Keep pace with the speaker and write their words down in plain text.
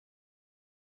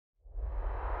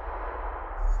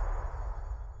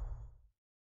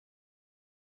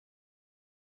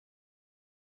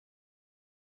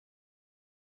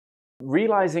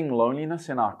Realizing loneliness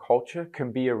in our culture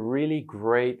can be a really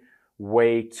great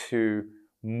way to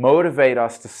motivate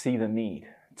us to see the need,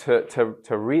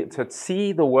 to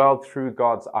see the world through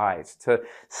God's eyes, to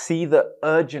see the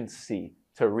urgency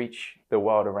to reach the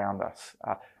world around us.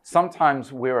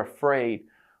 Sometimes we're afraid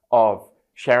of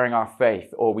sharing our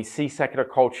faith, or we see secular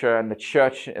culture and the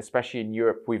church, especially in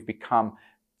Europe, we've become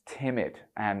timid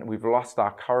and we've lost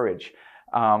our courage.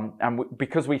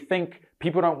 Because we think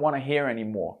people don't want to hear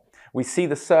anymore. We see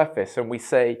the surface and we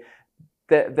say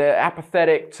they're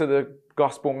apathetic to the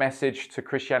gospel message, to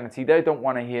Christianity. They don't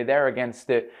want to hear, they're against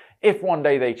it. If one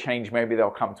day they change, maybe they'll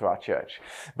come to our church.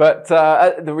 But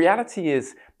the reality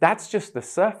is that's just the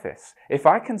surface. If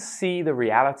I can see the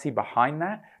reality behind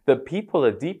that people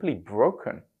are deeply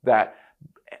broken, that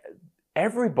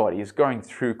everybody is going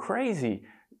through crazy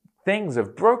things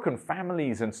of broken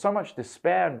families and so much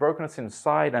despair and brokenness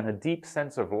inside and a deep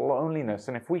sense of loneliness.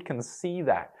 And if we can see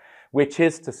that, which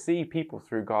is to see people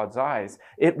through God's eyes,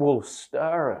 it will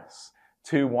stir us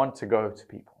to want to go to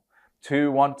people,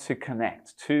 to want to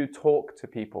connect, to talk to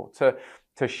people,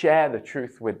 to share the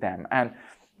truth with them. And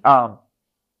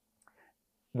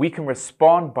we can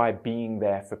respond by being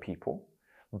there for people,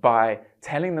 by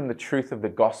telling them the truth of the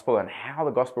gospel and how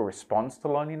the gospel responds to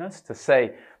loneliness, to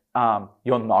say,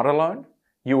 you're not alone.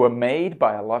 You were made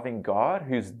by a loving God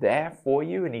who's there for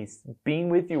you, and He's been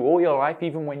with you all your life,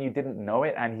 even when you didn't know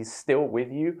it, and He's still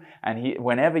with you. And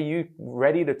whenever you're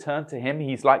ready to turn to Him,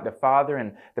 He's like the father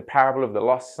in the parable of the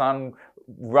lost son,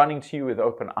 running to you with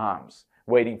open arms,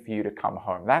 waiting for you to come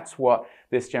home. That's what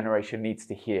this generation needs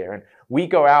to hear. And we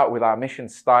go out with our mission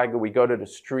Steiger, we go to the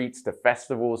streets, to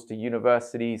festivals, to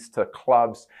universities, to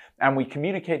clubs, and we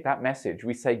communicate that message.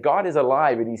 We say, God is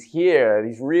alive and He's here, and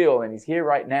He's real, and He's here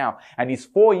right now, and He's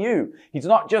for you. He's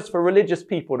not just for religious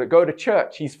people that go to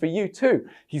church. He's for you too.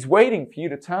 He's waiting for you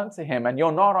to turn to Him, and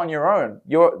you're not on your own.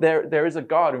 There is a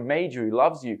God who made you, who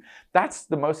loves you. That's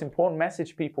the most important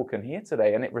message people can hear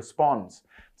today, and it responds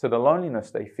to the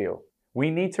loneliness they feel. We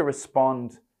need to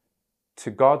respond to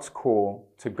God's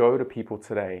call to go to people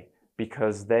today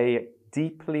because they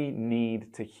deeply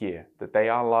need to hear that they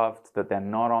are loved, that they're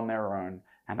not on their own,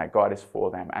 and that God is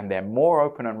for them. And they're more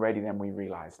open and ready than we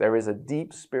realize. There is a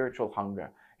deep spiritual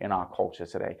hunger in our culture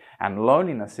today, and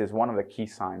loneliness is one of the key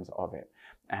signs of it.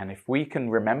 And if we can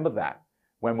remember that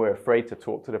when we're afraid to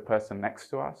talk to the person next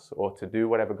to us or to do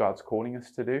whatever God's calling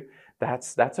us to do,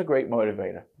 that's a great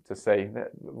motivator to say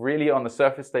that really on the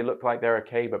surface they look like they're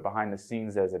okay, but behind the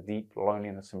scenes there's a deep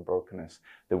loneliness and brokenness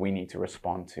that we need to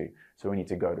respond to. So we need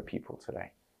to go to people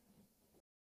today.